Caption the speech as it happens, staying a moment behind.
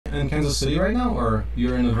in Kansas City right now, or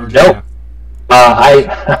you're in Nope. Virginia?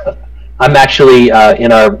 I'm actually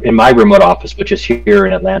in my remote office, which is here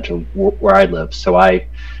in Atlanta, where I live. So I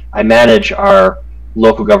manage our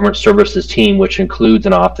local government services team, which includes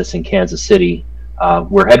an office in Kansas City.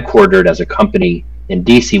 We're headquartered as a company in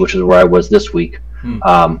DC, which is where I was this week. Hmm.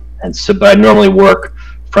 But I normally work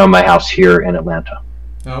from my house here in Atlanta.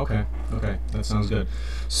 Oh, okay. Okay, that sounds good.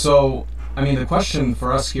 So, I mean, the question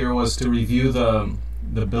for us here was to review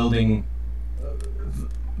the building.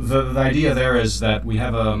 The idea there is that we're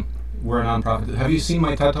a nonprofit. Have you seen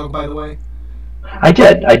my TED Talk, by the way? I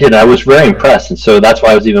did. I was very Great. impressed, and so that's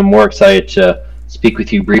why I was even more excited to speak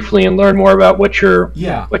with you briefly and learn more about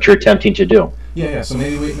Yeah. what you're attempting to do. Yeah. So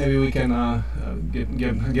maybe we can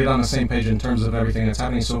get on the same page in terms of everything that's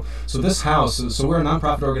happening. So this house. So we're a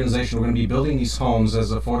nonprofit organization. We're going to be building these homes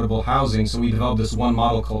as affordable housing. So we developed this one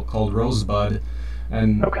model called Rosebud,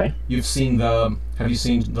 and Okay. Have you seen the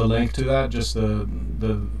link to that? Just the.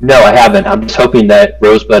 No, I haven't. I'm just hoping that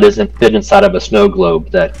Rosebud isn't fit inside of a snow globe.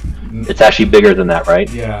 That it's actually bigger than that, right?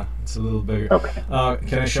 Yeah, it's a little bigger. Okay.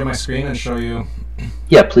 Can I share my screen and show you?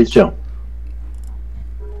 Yeah, please do.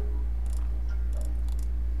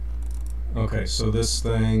 Okay, so this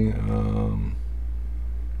thing,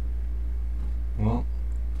 well,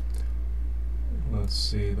 let's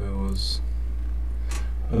see, there was,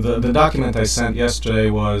 the document I sent yesterday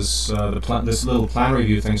was this little plan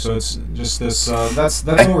review thing, so it's just this, that's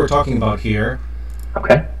what we're talking about here.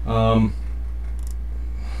 Okay.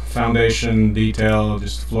 Foundation detail,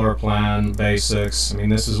 just floor plan, basics. I mean,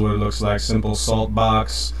 this is what it looks like, simple salt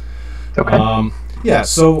box. Okay. Yeah,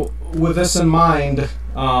 so with this in mind,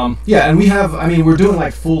 yeah, and we're doing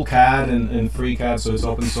like full CAD and free CAD, so it's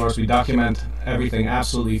open source. We document everything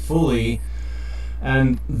absolutely fully,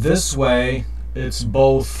 and this way, it's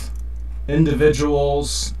both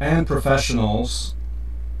individuals and professionals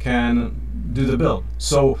can do the build.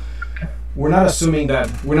 So we're not assuming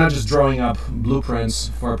that we're not just drawing up blueprints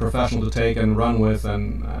for a professional to take and run with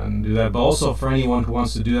and do that, but also for anyone who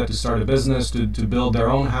wants to do that, to start a business, to build their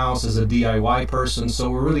own house as a DIY person. So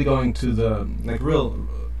we're really going to the real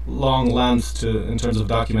long lengths in terms of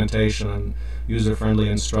documentation and user-friendly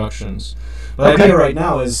instructions. But the idea right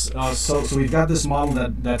now is so we've got this model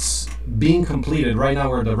that's being completed right now.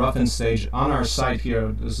 We're at the rough-in stage on our site here.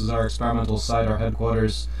 This is our experimental site, our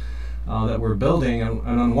headquarters. That we're building, and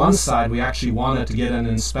on one side we actually wanted to get an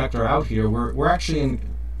inspector out here. We're actually an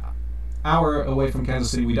hour away from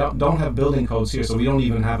Kansas City. We don't have building codes here, so we don't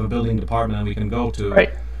even have a building department we can go to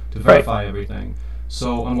to verify everything.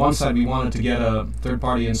 So on one side we wanted to get a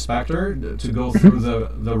third-party inspector to go through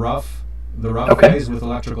the rough phase with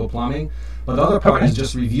electrical plumbing, but the other part is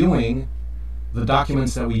just reviewing the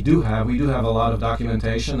documents that we do have. We do have a lot of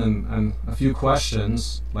documentation and a few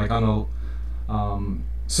questions, like on a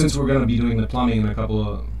since we're going to be doing the plumbing in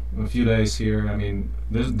a few days here. I mean,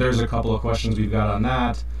 there's a couple of questions we've got on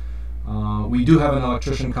that. We do have an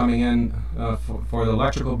electrician coming in for the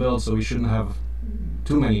electrical build, so we shouldn't have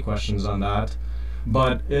too many questions on that.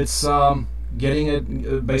 But it's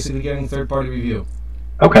basically getting third-party review.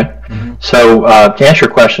 Okay. Mm-hmm. So to answer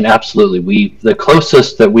your question, absolutely. The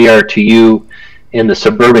closest that we are to you in the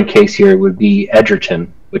suburban case here would be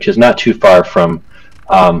Edgerton, which is not too far from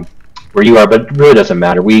where you are, but it really doesn't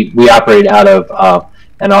matter. We operate out of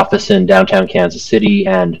an office in downtown Kansas City,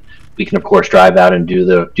 and we can of course drive out and do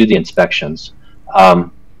the inspections.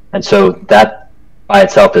 And so that by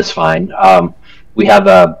itself is fine. We have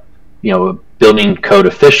a building code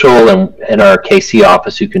official in our KC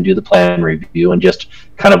office who can do the plan review and just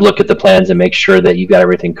kind of look at the plans and make sure that you've got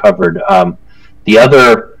everything covered. The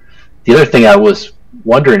other thing I was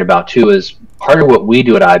wondering about too is part of what we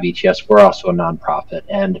do at IBTS. We're also a nonprofit,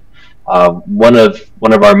 and one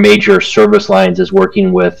of our major service lines is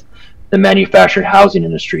working with the manufactured housing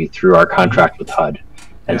industry through our contract with HUD.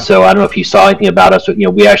 And so I don't know if you saw anything about us, but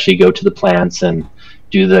we actually go to the plants and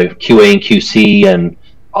do the QA and QC and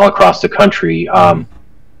all across the country.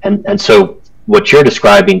 And so what you're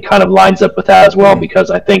describing kind of lines up with that as well,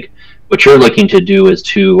 because I think what you're looking to do is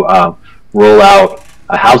to roll out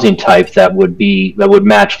a housing type that would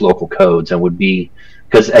match local codes and would be,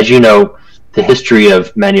 because as you know, the history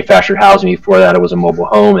of manufactured housing before that, it was a mobile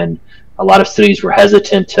home, and a lot of cities were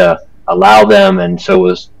hesitant to allow them, and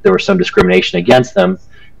so there was some discrimination against them.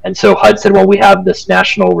 And so HUD said, well, we have this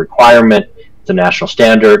national requirement, it's a national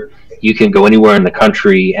standard, you can go anywhere in the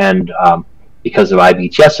country, and because of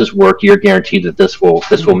IBTS's work, you're guaranteed that this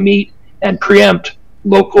will meet and preempt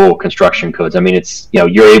local construction codes. I mean, it's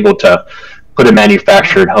you're able to put a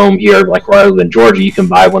manufactured home here, like where I live in Georgia, you can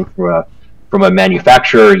buy one from a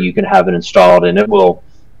manufacturer, you can have it installed, and it will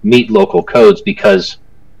meet local codes because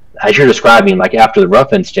as you're describing, like after the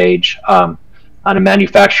rough-in stage, on a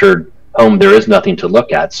manufactured home, there is nothing to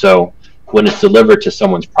look at. So when it's delivered to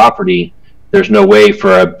someone's property, there's no way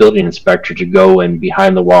for a building inspector to go in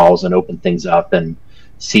behind the walls and open things up and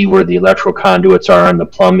see where the electrical conduits are and the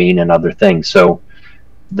plumbing and other things. So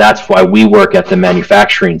that's why we work at the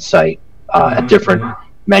manufacturing site at different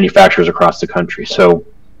manufacturers across the country. So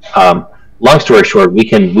long story short, we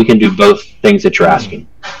can do both things that you're asking.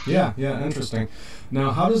 Yeah, interesting.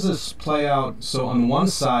 Now, how does this play out? So on one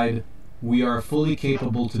side, we are fully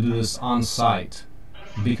capable to do this on site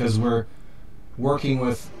because we're working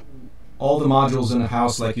with all the modules in the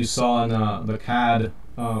house, like you saw in the CAD.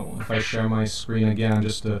 If I share my screen again,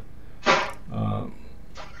 just to show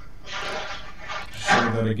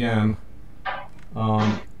that again.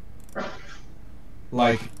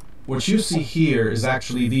 Like what you see here is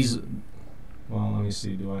actually these. Well, let me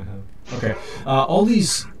see. Do I have? Okay. All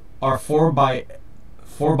these are 4x9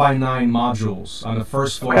 modules on the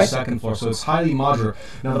first floor, second floor. So it's highly modular.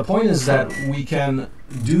 Now the point is that we can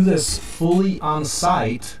do this fully on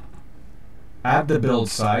site at the build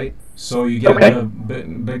site. So you get the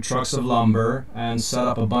big trucks of lumber and set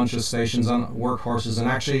up a bunch of stations on workhorses. And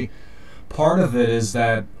actually, part of it is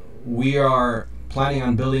that we are planning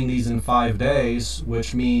on building these in 5 days,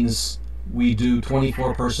 which means we do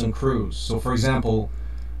 24-person crews. So for example,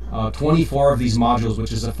 24 of these modules,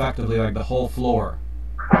 which is effectively like the whole floor,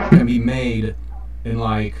 can be made in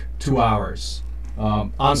like 2 hours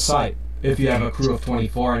on site if you have a crew of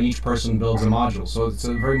 24 and each person builds a module. So it's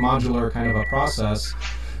a very modular kind of a process.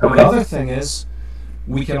 And the other thing is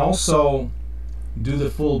we can also do the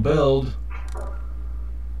full build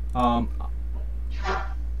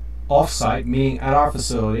off-site, meaning at our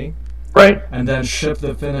facility, and then ship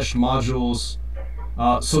the finished modules.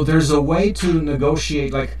 So there's a way to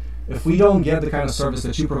negotiate, like if we don't get the kind of service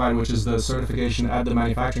that you provide, which is the certification at the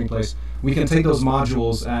manufacturing place, we can take those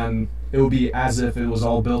modules and it will be as if it was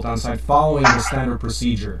all built on site following the standard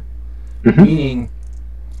procedure. Meaning,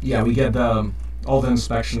 we get all the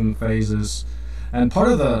inspection phases. And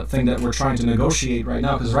part of the thing that we're trying to negotiate right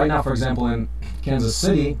now, because right now, for example, in Kansas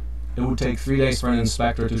City, it would take 3 days for an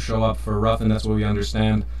inspector to show up for rough, and that's what we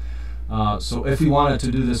understand. So if we wanted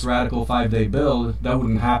to do this radical 5-day build, that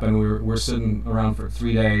wouldn't happen. We're sitting around for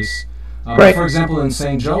 3 days. But for example, in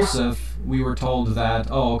St. Joseph, we were told that,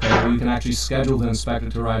 you can actually schedule the inspector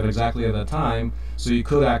to arrive exactly at that time, so you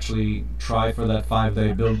could actually try for that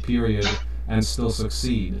 5-day build period and still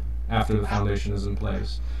succeed after the foundation is in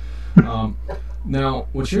place. Now,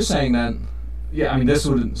 what you're saying then, this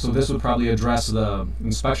would probably address the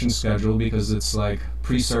inspection schedule because it's like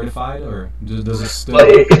pre-certified, or does it still? Well,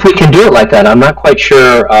 if we can do it like that, I'm not quite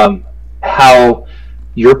sure how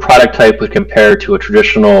your product type would compare to a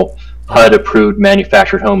traditional HUD-approved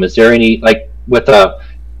manufactured home. Is there any, like with a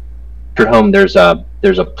home, there's a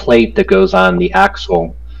plate that goes on the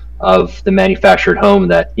axle of the manufactured home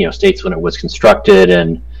that states when it was constructed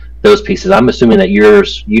and those pieces. I'm assuming that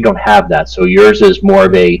yours, you don't have that, so yours is more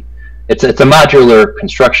of it's a modular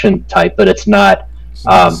construction type, but it's not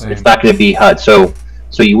going to be HUD. So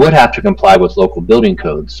you would have to comply with local building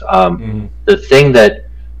codes. The thing that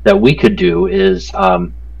we could do is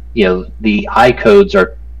the I codes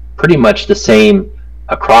are pretty much the same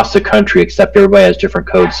across the country, except everybody has different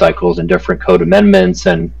code cycles and different code amendments.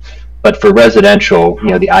 But for residential,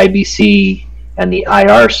 the IBC and the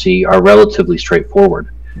IRC are relatively straightforward.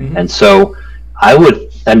 And so I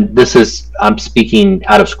would, and this is, I'm speaking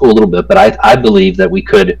out of school a little bit, but I believe that we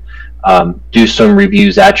could do some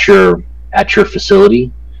reviews at your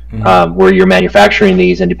facility where you're manufacturing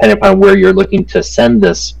these, and depending upon where you're looking to send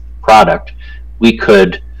this product, we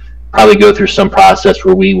could probably go through some process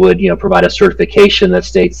where we would provide a certification that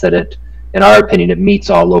states that it, in our opinion, it meets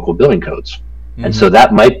all local building codes. And so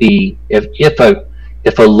that might be, if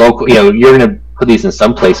a local, you're going to put these in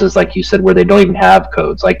some places, like you said, where they don't even have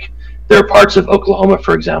codes. Like there are parts of Oklahoma,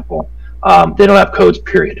 for example, they don't have codes,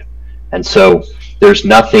 period. And so there's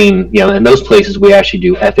nothing, in those places we actually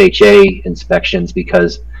do FHA inspections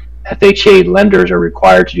because FHA lenders are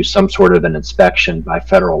required to do some sort of an inspection by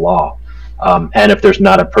federal law. And if there's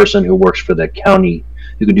not a person who works for the county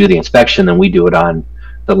who can do the inspection, then we do it on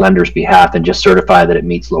the lender's behalf and just certify that it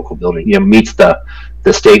meets local building, meets the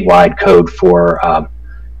statewide code for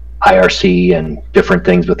IRC and different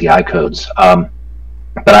things with the I codes.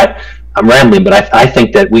 But I'm rambling, but I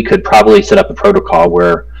think that we could probably set up a protocol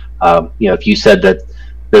where, if you said that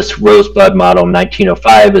this Rosebud model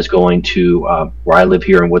 1905 is going to where I live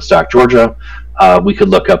here in Woodstock, Georgia, we could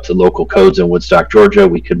look up the local codes in Woodstock, Georgia.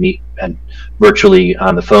 We could meet and virtually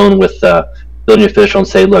on the phone with the building official and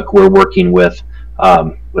say, look, we're working with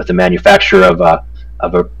the manufacturer of a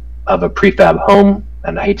of a prefab home,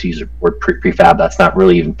 and I hate to use the word prefab, that's not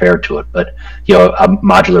really even fair to it, but a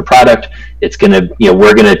modular product. It's going to,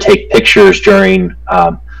 we're going to take pictures during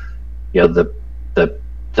the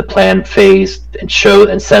the plan phase and show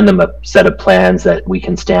and send them a set of plans that we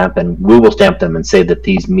can stamp, and we will stamp them and say that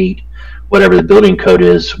these meet whatever the building code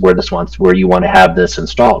is where you want to have this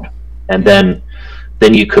installed. And then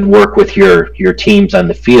you could work with your teams on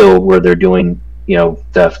the field where they're doing the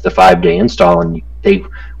 5-day install, and they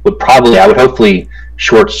would I would hopefully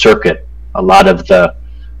short circuit a lot of the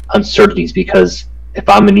uncertainties, because if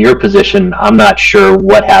I'm in your position, I'm not sure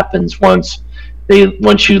what happens once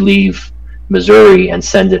you leave Missouri and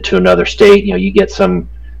send it to another state. You get some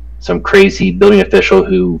crazy building official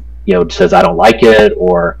who says I don't like it,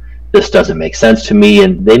 or this doesn't make sense to me,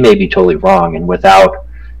 and they may be totally wrong. And without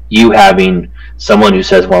you having someone who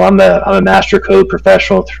says, well, I'm a master code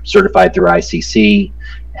professional certified through ICC,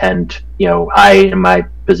 and I, in my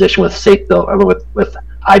position with Safe Build with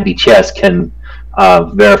IBTS, can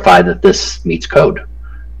verify that this meets code.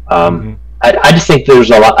 I just think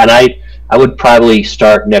there's a lot, and I would probably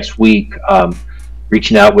start next week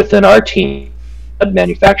reaching out within our team,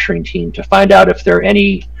 manufacturing team, to find out if there are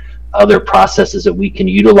any other processes that we can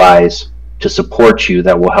utilize to support you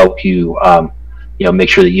that will help you make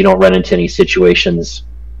sure that you don't run into any situations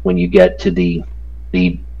when you get to the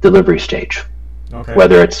delivery stage. Okay.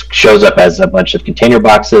 Whether it shows up as a bunch of container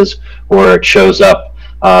boxes, or it shows up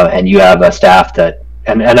and you have a staff that,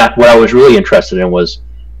 what I was really interested in was,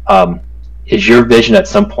 is your vision at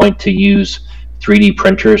some point to use 3D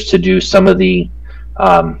printers to do some of the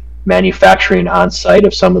manufacturing on site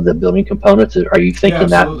of some of the building components? Are you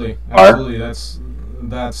thinking absolutely. that? Absolutely.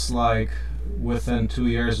 That's like within 2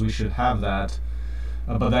 years we should have that.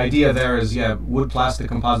 But the idea there is, wood plastic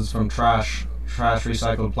composites from trash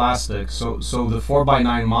recycled plastic. So the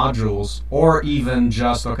 4x9 modules, or even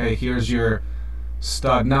just, okay, here's your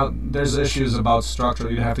stud. Now there's issues about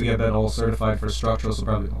structural. You'd have to get that all certified for structural, so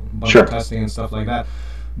probably a bunch of testing and stuff like that.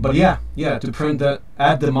 But to print that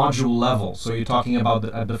at the module level. So you're talking about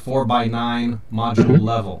at the 4x9 module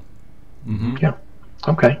level. Yeah.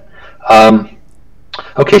 Okay.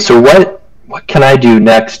 Okay. So what can I do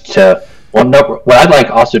next to? Well, no, what I'd like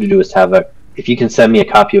also to do is if you can send me a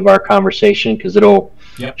copy of our conversation, because it'll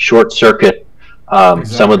short circuit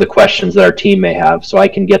some of the questions that our team may have, so I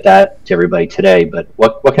can get that to everybody today. But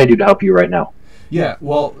what can I do to help you right now? Yeah,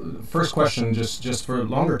 well, first question, just for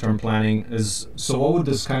longer term planning, is, so what would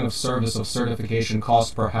this kind of service of certification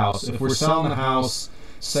cost per house? If we're selling a house,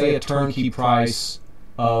 say a turnkey price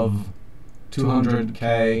of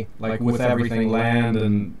 $200K, like with everything, land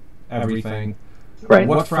and everything, right?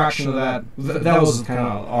 What fraction of that was kind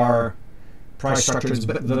of our price structure.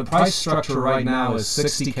 The price structure right now is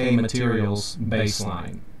 $60K materials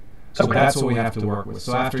baseline. So that's what we have to work with.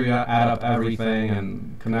 So after you add up everything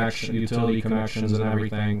and utility connections and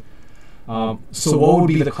everything, so what would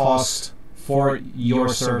be the cost for your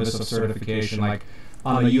service of certification? Like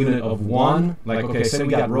on a unit of one, like, okay, say we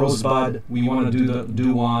got Rosebud, we want to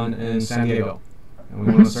do one in San Diego, and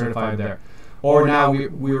we want to certify it there. Or now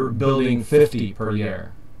we're building 50 per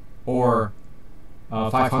year, or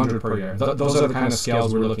 500 per year. Those are the kind of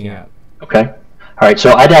scales we're looking at. Okay. All right,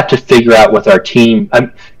 so I'd have to figure out with our team.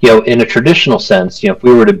 In a traditional sense, if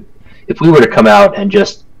we were to come out and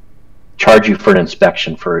just charge you for an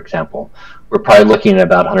inspection, for example, we're probably looking at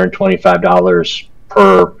about $125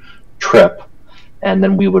 per trip, and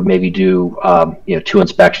then we would maybe do 2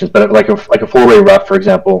 inspections. But like a 4-way rough, for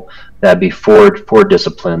example, that'd be four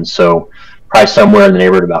disciplines. So probably somewhere in the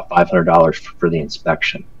neighborhood of about $500 for the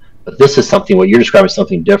inspection. But this is something, what you're describing is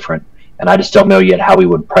something different. And I just don't know yet how we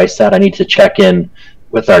would price that. I need to check in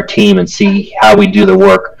with our team and see how we do the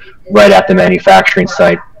work right at the manufacturing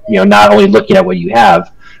site. Not only looking at what you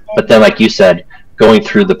have, but then, like you said, going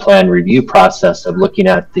through the plan review process of looking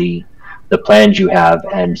at the plans you have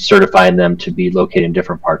and certifying them to be located in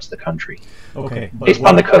different parts of the country. Okay. Based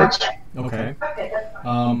on the codes. Okay.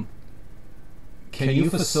 Can you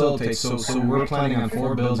facilitate, so we're planning on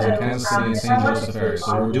 4 builds in Kansas City and St. Joseph area.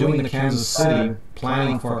 So we're doing the Kansas City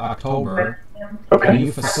planning for October. Okay. Can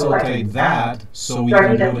you facilitate that so we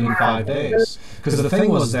can do it in 5 days? Because the thing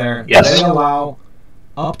was there, yes, they allow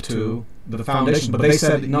up to the foundation, but they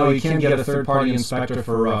said, no, you can't get a third-party inspector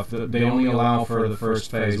for rough. They only allow for the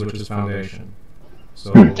first phase, which is foundation.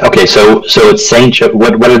 So okay, so it's St.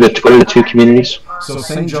 What are the 2 communities? So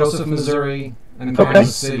St. Joseph, Missouri, and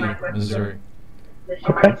Kansas City, Missouri.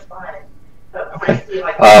 Okay.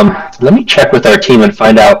 Let me check with our team and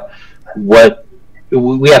find out what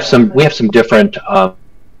we have. Some different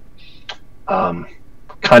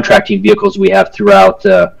contracting vehicles we have throughout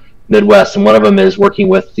Midwest, and one of them is working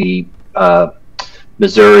with the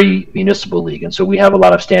Missouri Municipal League, and so we have a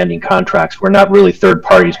lot of standing contracts. We're not really third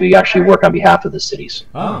parties; we actually work on behalf of the cities.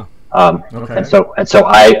 Okay. And so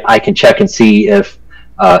I can check and see if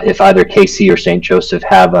either KC or St. Joseph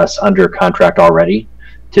have us under contract already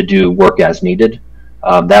to do work as needed.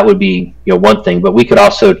 That would be one thing, but we could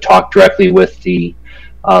also talk directly with the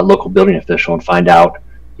local building official and find out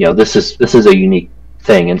this is a unique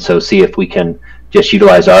thing, and so see if we can just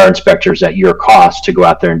utilize our inspectors at your cost to go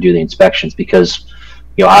out there and do the inspections, because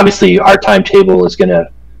obviously our timetable is going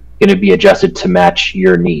to be adjusted to match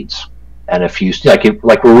your needs. And if you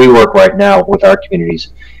like where we work right now with our communities,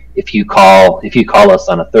 if you call us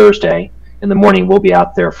on a Thursday in the morning, we'll be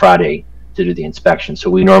out there Friday to do the inspection. So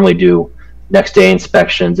we normally do next day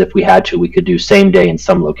inspections. If we had to, we could do same day in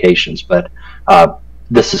some locations, but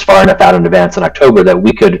this is far enough out in advance in October that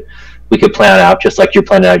we could plan out, just like you're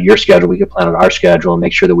planning out your schedule, we could plan out our schedule and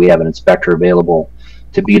make sure that we have an inspector available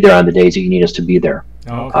to be there on the days that you need us to be there.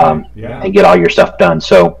 And get all your stuff done.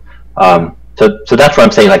 So so that's what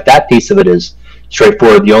I'm saying. Like, that piece of it is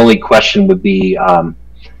straightforward. The only question would be, how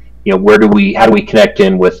do we connect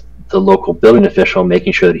in with the local building official,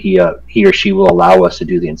 making sure that he or she will allow us to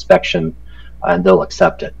do the inspection, and they'll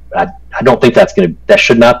accept it. I don't think that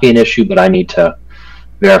should not be an issue, but I need to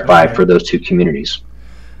verify for those two communities.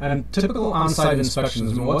 And typical on-site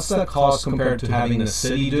inspections, what's that cost compared to having the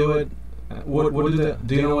city do it?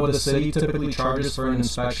 Do you know what the city typically charges for an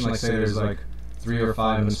inspection? Like, say there's like 3 or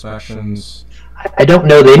 5 inspections. I don't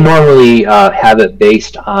know. They normally have it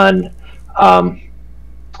based on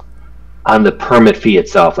the permit fee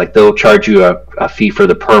itself. Like, they'll charge you a fee for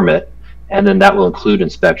the permit, and then that will include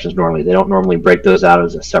inspections normally. They don't normally break those out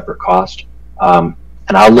as a separate cost. And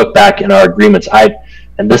I'll look back in our agreements.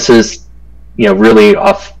 And this is really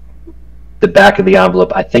off the back of the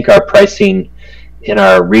envelope. I think our pricing in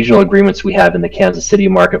our regional agreements we have in the Kansas City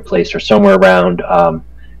marketplace are somewhere around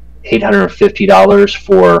 $850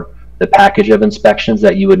 for the package of inspections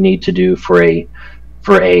that you would need to do for a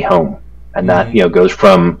home, and that goes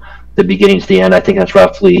from the beginning to the end. I think that's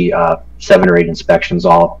roughly 7 or 8 inspections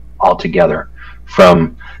all together,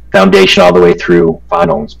 from foundation all the way through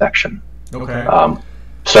final inspection. Okay.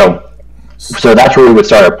 So that's where we would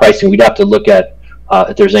start our pricing. We'd have to look at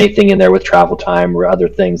if there's anything in there with travel time or other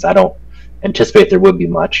things. I don't anticipate there would be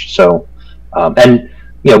much. So, and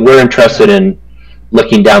we're interested in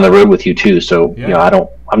looking down the road with you too. So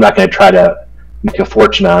I'm not going to try to make a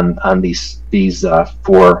fortune on these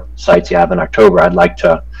 4 sites you have in October. I'd like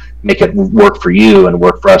to make it work for you and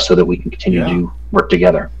work for us so that we can continue to work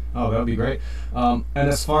together. Oh, that would be great. And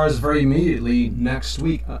as far as very immediately next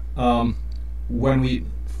week, when we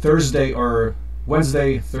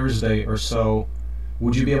Wednesday, Thursday or so,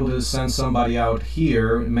 would you be able to send somebody out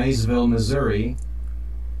here in Maysville, Missouri?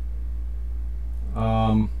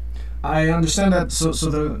 I understand that. So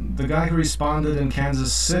the guy who responded in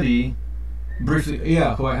Kansas City, briefly,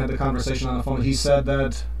 who I had the conversation on the phone, he said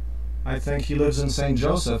that I think he lives in St.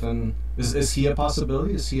 Joseph, and is he a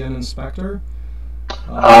possibility? Is he an inspector?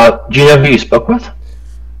 Do you know who you spoke with?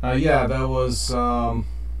 Yeah, that was.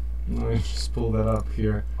 Let me just pull that up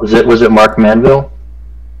here. Was it Mark Manville?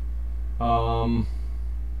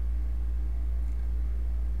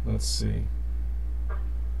 Let's see.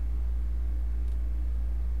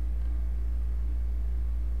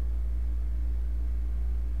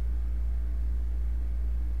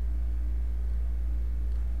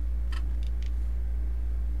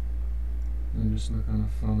 I'm just look on the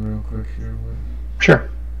phone real quick here. Sure.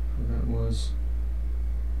 Who that was.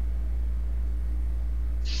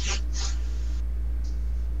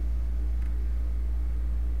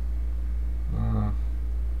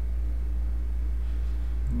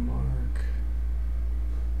 Mark.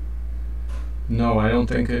 No, I don't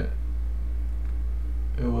think it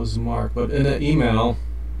was Mark, but in an email.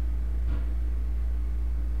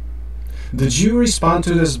 Did you respond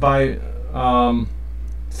to this by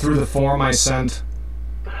through the form I sent?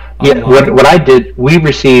 Yeah, what I did, I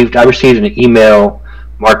received an email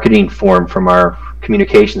marketing form from our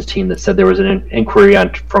communications team that said there was an inquiry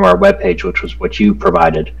from our webpage, which was what you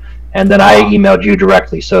provided, and then I emailed you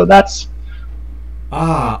directly. So that's.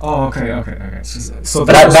 Okay. So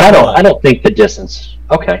but I don't think the distance.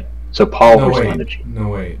 Okay, so Paul responded to you. No,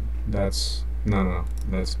 wait. That's no.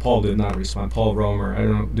 That's Paul did not respond. Paul Romer. I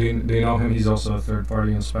don't know. Do you know him? He's also a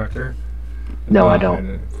third-party inspector. No, I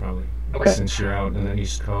don't. Probably. Okay. Since you're out in the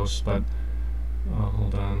East Coast, but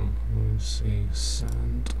hold on. Let me see.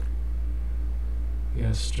 Sent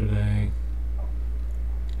yesterday.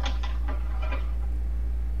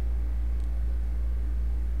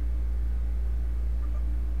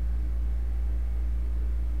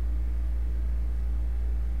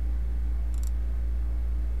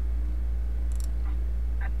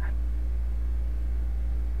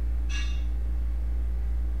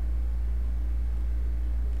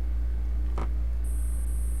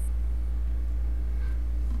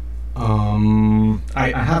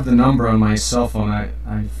 I have the number on my cell phone.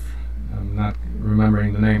 I'm not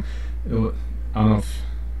remembering the name. I don't know if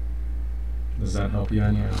does that help you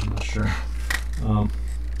any? I'm not sure.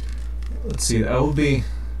 Let's see. That will be.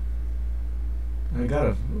 I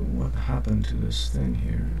gotta. What happened to this thing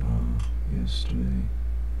here? Yesterday,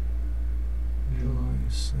 July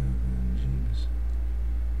 7. Jeez.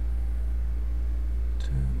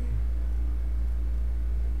 Tammy.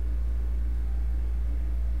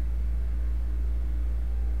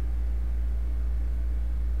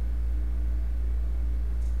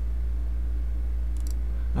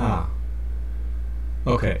 Ah.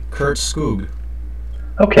 Okay. Kurt Skoog.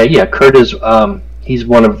 Okay, yeah, Kurt is he's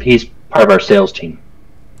part of our sales team.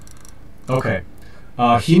 Okay.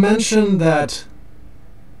 He mentioned that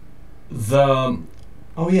the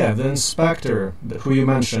inspector who you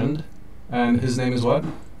mentioned, and his name is what?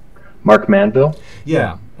 Mark Manville?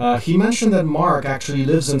 Yeah. He mentioned that Mark actually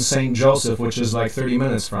lives in St. Joseph, which is like 30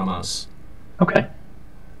 minutes from us. Okay.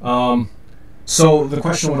 So the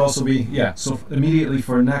question would also be, so immediately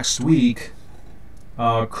for next week,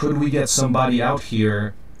 could we get somebody out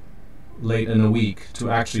here late in the week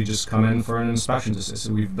to actually just come in for an inspection to say,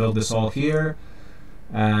 so we've built this all here,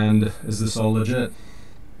 and is this all legit?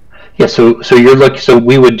 Yeah, so you're looking. So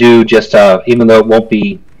we would do just even though it won't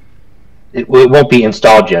be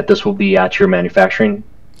installed yet. This will be at your manufacturing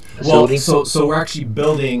facility. Well, so we're actually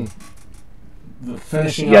building,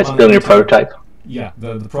 finishing up. You guys building a prototype? Yeah,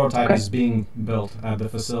 the prototype is being built at the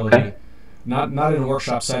facility. Okay. Not in a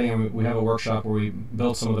workshop setting. I mean, we have a workshop where we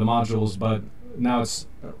build some of the modules, but now it's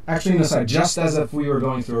actually in the site, just as if we were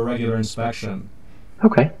going through a regular inspection.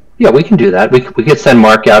 Okay. Yeah, we can do that. We could send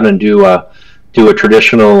Mark out and do a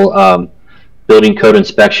traditional building code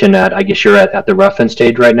inspection at. I guess you're at the rough-in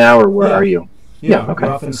stage right now, or where are you? Yeah, okay.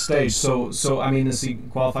 Rough-in stage. So I mean, is he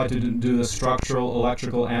qualified to do the structural,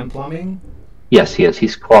 electrical, and plumbing? Yes, he is.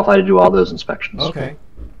 He's qualified to do all those inspections. Okay.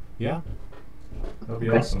 Yeah. That'd be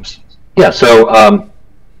awesome. Yeah. So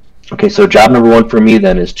so job number one for me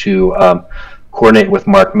then is to coordinate with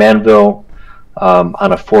Mark Manville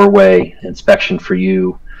on a 4-way inspection for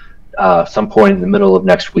you some point in the middle of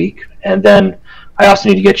next week, and then I also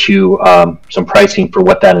need to get you some pricing for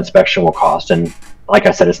what that inspection will cost. And like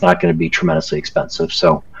I said, it's not going to be tremendously expensive.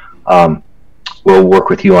 So we'll work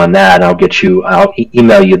with you on that. And I'll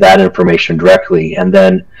email you that information directly. And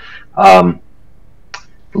then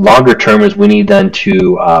longer term is we need then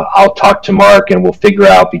to, I'll talk to Mark and we'll figure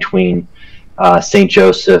out between St.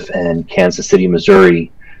 Joseph and Kansas City,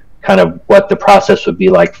 Missouri, kind of what the process would be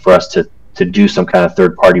like for us to do some kind of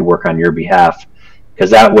third-party work on your behalf. Because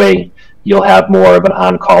that way you'll have more of an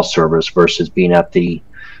on-call service versus being at the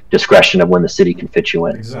discretion of when the city can fit you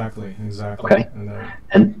in. Exactly. Okay.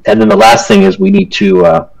 And then the last thing is we need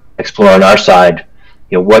to explore on our side,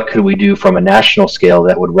 what could we do from a national scale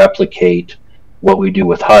that would replicate what we do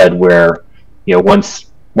with HUD, where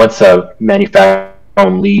once a manufacturer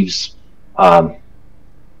leaves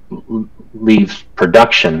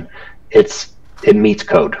production, it meets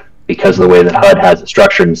code because of the way that HUD has it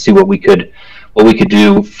structured, and see what we could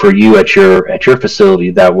do for you at your facility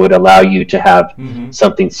that would allow you to have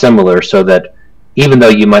something similar, so that even though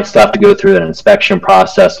you might still have to go through an inspection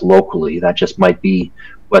process locally, that just might be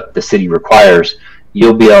what the city requires,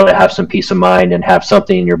 you'll be able to have some peace of mind and have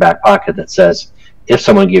something in your back pocket that says, if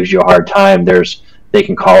someone gives you a hard time, they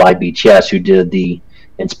can call IBTS, who did the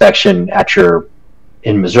inspection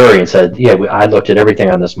in Missouri, and said, I looked at everything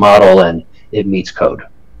on this model and it meets code.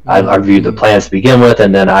 I reviewed the plans to begin with,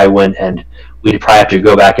 and then I went and we'd probably have to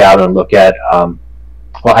go back out and look at,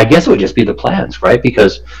 I guess it would just be the plans, right?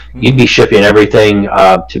 Because you'd be shipping everything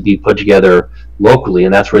to be put together locally,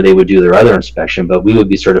 and that's where they would do their other inspection, but we would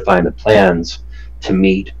be certifying the plans to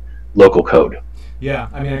meet local code. Yeah,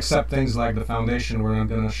 I mean, except things like the foundation, we're not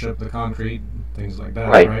going to ship the concrete, things like that,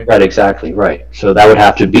 right, exactly, right. So that would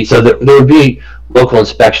have to be, so there would be local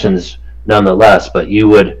inspections nonetheless, but you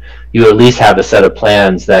would at least have a set of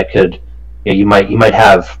plans that could, you might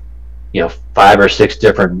have 5 or 6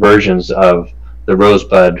 different versions of the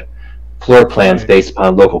Rosebud floor plans based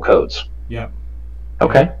upon local codes. Yeah.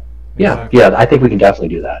 Okay. Exactly. Yeah. I think we can definitely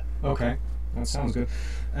do that. Okay, that sounds good.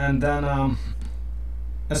 And then,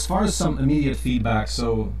 as far as some immediate feedback,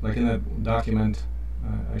 so like in that document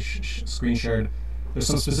I screen shared, there's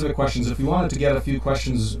some specific questions. If you wanted to get a few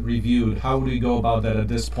questions reviewed, how would we go about that at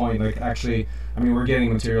this point? Like, actually, I mean, we're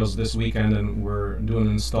getting materials this weekend and we're doing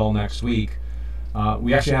an install next week.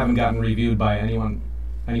 We actually haven't gotten reviewed by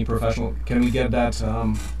any professional. Can we get that?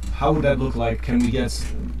 How would that look like? Can we get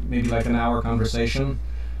maybe like an hour conversation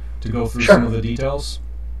to go through some of the details?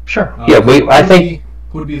 Sure. I think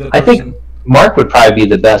who would be the person? I think Mark would probably be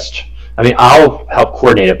the best. I mean, I'll help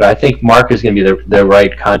coordinate it, but I think Mark is going to be the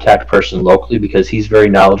right contact person locally because he's very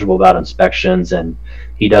knowledgeable about inspections and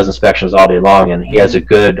he does inspections all day long and he has a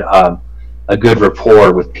good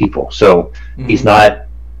rapport with people. So he's not,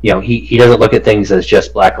 he doesn't look at things as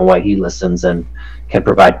just black and white. He listens and can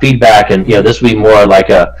provide feedback. And this would be more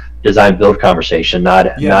like a design build conversation, not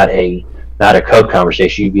a code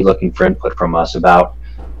conversation. You'd be looking for input from us about,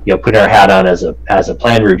 putting our hat on as a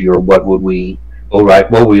plan reviewer. What would we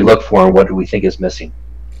look for and what do we think is missing?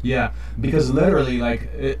 Yeah, because literally, like,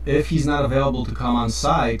 if he's not available to come on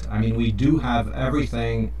site, I mean, we do have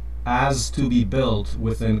everything as to be built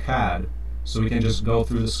within CAD, so we can just go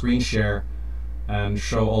through the screen share and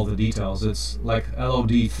show all the details. It's like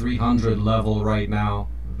LOD 300 level right now.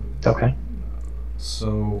 Okay.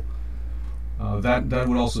 So that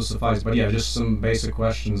would also suffice. But yeah, just some basic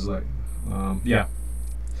questions, like, yeah.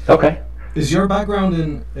 Okay. Is your background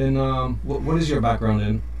in what is your background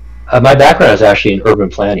in? My background is actually in urban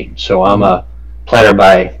planning, so I'm a planner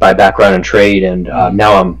by background and trade, and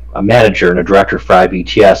now I'm a manager and a director for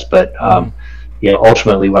IBTS. But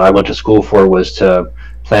ultimately, what I went to school for was to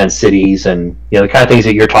plan cities, and the kind of things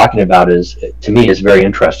that you're talking about to me is very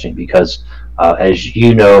interesting because, as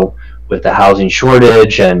you know, with the housing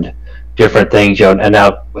shortage and different things, and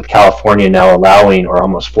now with California now allowing or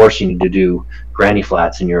almost forcing you to do granny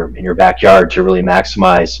flats in your backyard to really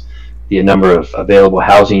maximize the number of available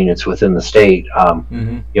housing units within the state.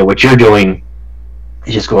 What you're doing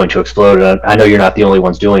is just going to explode. I know you're not the only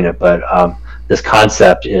ones doing it, but this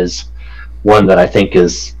concept is one that I think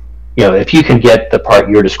is, if you can get the part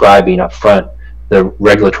you're describing up front, the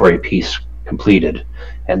regulatory piece completed,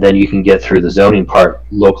 and then you can get through the zoning part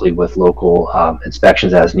locally with local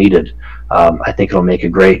inspections as needed, I think it'll make a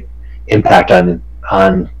great impact on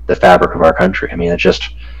the fabric of our country. I mean,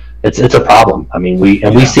 it's a problem. I mean,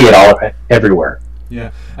 we see it all everywhere.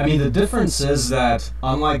 Yeah, I mean, the difference is that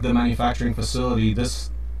unlike the manufacturing facility, this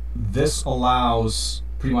allows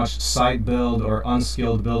pretty much site build or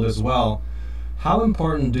unskilled build as well. How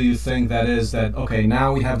important do you think that is? That okay,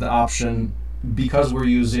 now we have the option because we're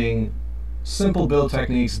using simple build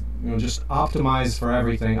techniques. Just optimize for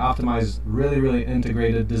everything. Optimize really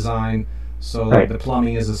integrated design. So right. The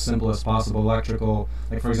plumbing is as simple as possible. Electrical,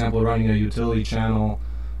 like for example, running a utility channel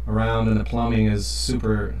around and the plumbing is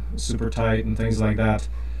super tight and things like that.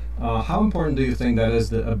 How important do you think that is,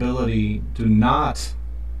 the ability to not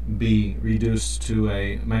be reduced to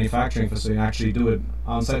a manufacturing facility and actually do it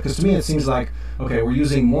on site? Because to me it seems like, okay, we're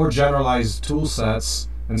using more generalized tool sets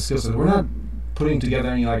and skill sets. We're not putting together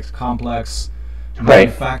any like complex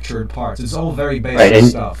manufactured parts. It's all very basic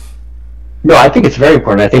stuff. No, I think it's very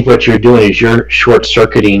important. I think what you're doing is you're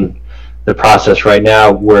short-circuiting the process right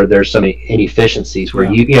now where there's some inefficiencies where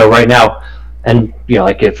right now, and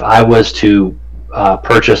like if I was to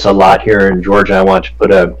purchase a lot here in Georgia, I want to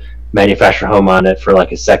put a manufactured home on it for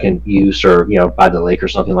like a second use or by the lake or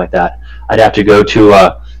something like that, I'd have to go to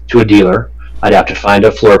a dealer. I'd have to find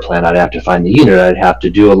a floor plan. I'd have to find the unit. I'd have to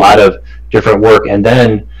do a lot of different work. And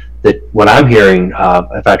then what I'm hearing,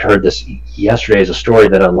 in fact, I heard this yesterday, is a story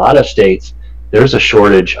that in a lot of states there's a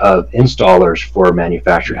shortage of installers for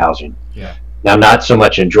manufactured housing. Yeah. Now, not so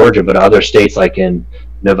much in Georgia, but other states like in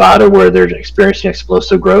Nevada where they're experiencing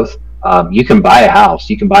explosive growth, you can buy a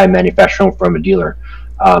house, you can buy a manufactured home from a dealer.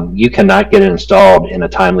 You cannot get it installed in a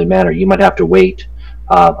timely manner. You might have to wait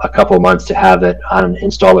a couple of months to have it on an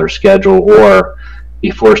installer schedule, or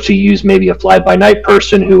be forced to use maybe a fly-by-night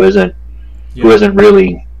person who isn't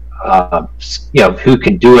really who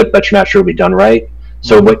can do it, but you're not sure it'll be done right.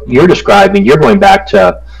 So what you're describing, you're going back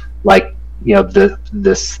to like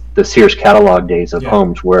the Sears catalog days of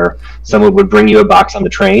homes where someone would bring you a box on the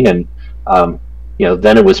train, and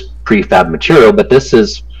then it was prefab material. But this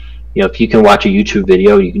is, if you can watch a YouTube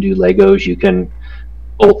video, you can do Legos, you can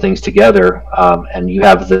bolt things together, and you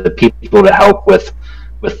have the people to help with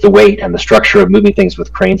the weight and the structure of moving things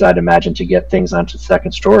with cranes, I'd imagine, to get things onto the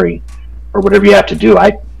second story or whatever you have to do.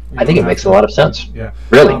 I think it makes a lot of sense. Yeah.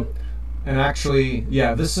 Really. And actually,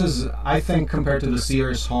 this is, I think, compared to the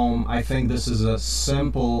Sears home, I think this is a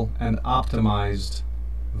simple and optimized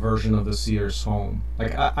version of the Sears home.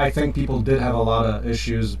 Like, I think people did have a lot of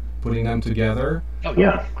issues putting them together. Oh,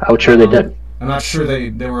 yeah. I'm sure they did. I'm not sure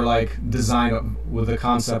they were like designed with the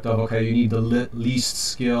concept of, okay, you need the least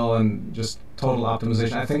skill and just total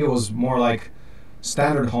optimization. I think it was more like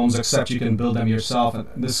standard homes, except you can build them yourself. And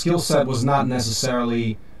the skill set was not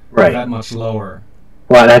necessarily that much lower.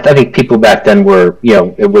 Well, and I think people back then were,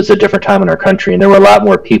 it was a different time in our country, and there were a lot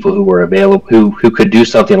more people who were available, who could do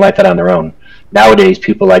something like that on their own. Nowadays,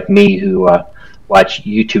 people like me who watch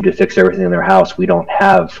YouTube to fix everything in their house. We don't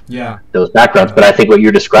have Yeah. those backgrounds. But I think what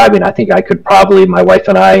you're describing, I think I could probably, my wife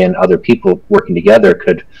and I and other people working together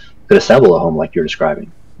could assemble a home like you're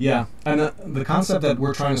describing. Yeah, and the concept that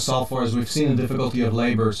we're trying to solve for is we've seen the difficulty of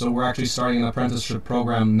labor, so we're actually starting an apprenticeship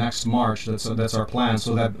program next March. That's our plan,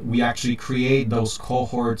 so that we actually create those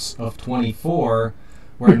cohorts of 24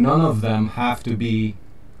 where none of them have to be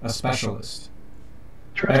a specialist.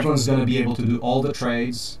 Right. Everyone's going to be able to do all the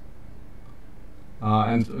trades,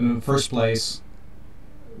 and in the first place,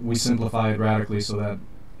 we simplify it radically so that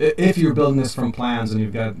if you're building this from plans and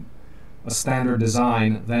you've got a standard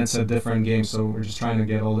design, then it's a different game. So we're just trying to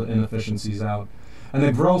get all the inefficiencies out. And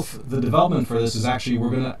the development for this is actually,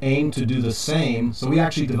 we're going to aim to do the same. So we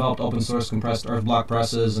actually developed open source compressed earth block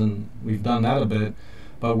presses, and we've done that a bit.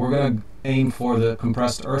 But we're going to aim for the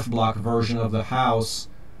compressed earth block version of the house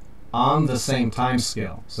on the same time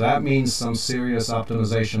scale. So that means some serious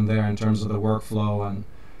optimization there in terms of the workflow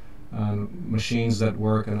and machines that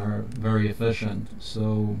work and are very efficient.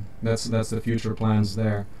 So that's the future plans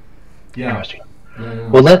there. Yeah. Yeah.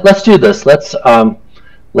 Well, let's do this. Let's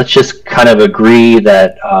just kind of agree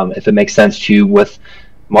that if it makes sense to you with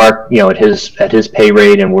Mark, at his pay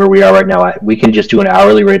rate and where we are right now, we can just do an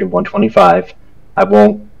hourly rate of 125. I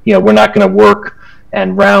won't, we're not going to work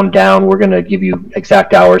and round down. We're going to give you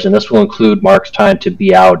exact hours, and this will include Mark's time to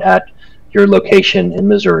be out at your location in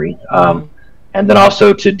Missouri. And then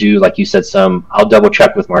also to do, like you said, I'll double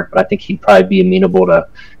check with Mark, but I think he'd probably be amenable to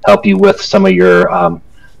help you with some of your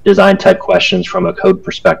design type questions from a code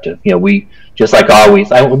perspective. We, just like always,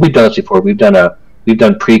 we've done this before. We've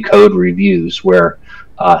done pre-code reviews where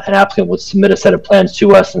an applicant would submit a set of plans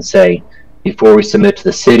to us and say, before we submit to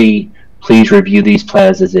the city, please review these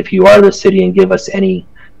plans as if you are the city and give us any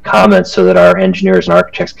comments so that our engineers and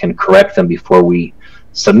architects can correct them before we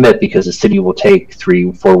submit, because the city will take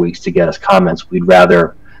 3-4 weeks to get us comments. We'd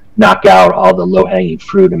rather knock out all the low-hanging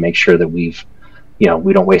fruit and make sure that we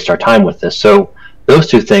don't waste our time with this. So those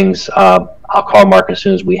two things, I'll call Mark as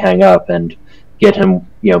soon as we hang up and get him,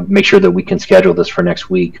 make sure that we can schedule this for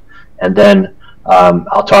next week. And then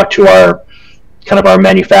I'll talk to our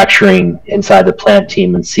manufacturing inside the plant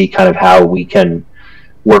team and see kind of how we can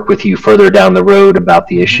work with you further down the road about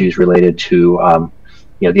the issues related to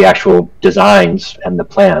the actual designs and the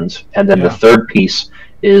plans. And then the third piece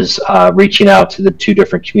is reaching out to the 2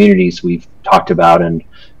 different communities we've talked about and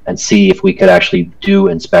see if we could actually do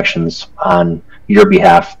inspections on your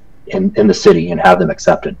behalf in the city and have them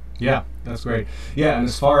accepted. Yeah, that's great. Yeah, and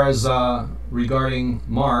as far as regarding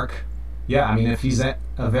Mark, if he's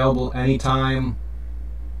available anytime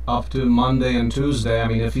up to Monday and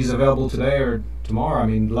Tuesday, if he's available today or tomorrow,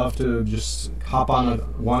 love to just hop on a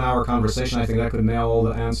 1-hour conversation. I think that could nail all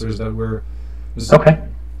the answers that we're... Okay.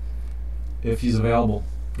 If he's available.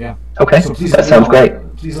 Yeah. Okay, so please that sounds great.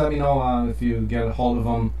 Please let me know if you get a hold of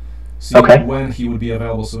him, see when he would be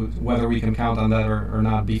available, so whether we can count on that or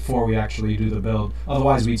not before we actually do the build.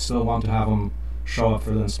 Otherwise, we'd still want to have him show up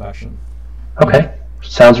for the inspection. Okay,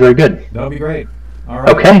 sounds very good. That would be great. All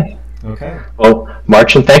right. Okay. Well,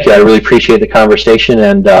 Marcin, thank you. I really appreciate the conversation,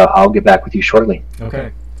 and I'll get back with you shortly.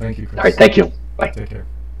 Okay. Thank you, Chris. All right, thank you. Bye. Take care.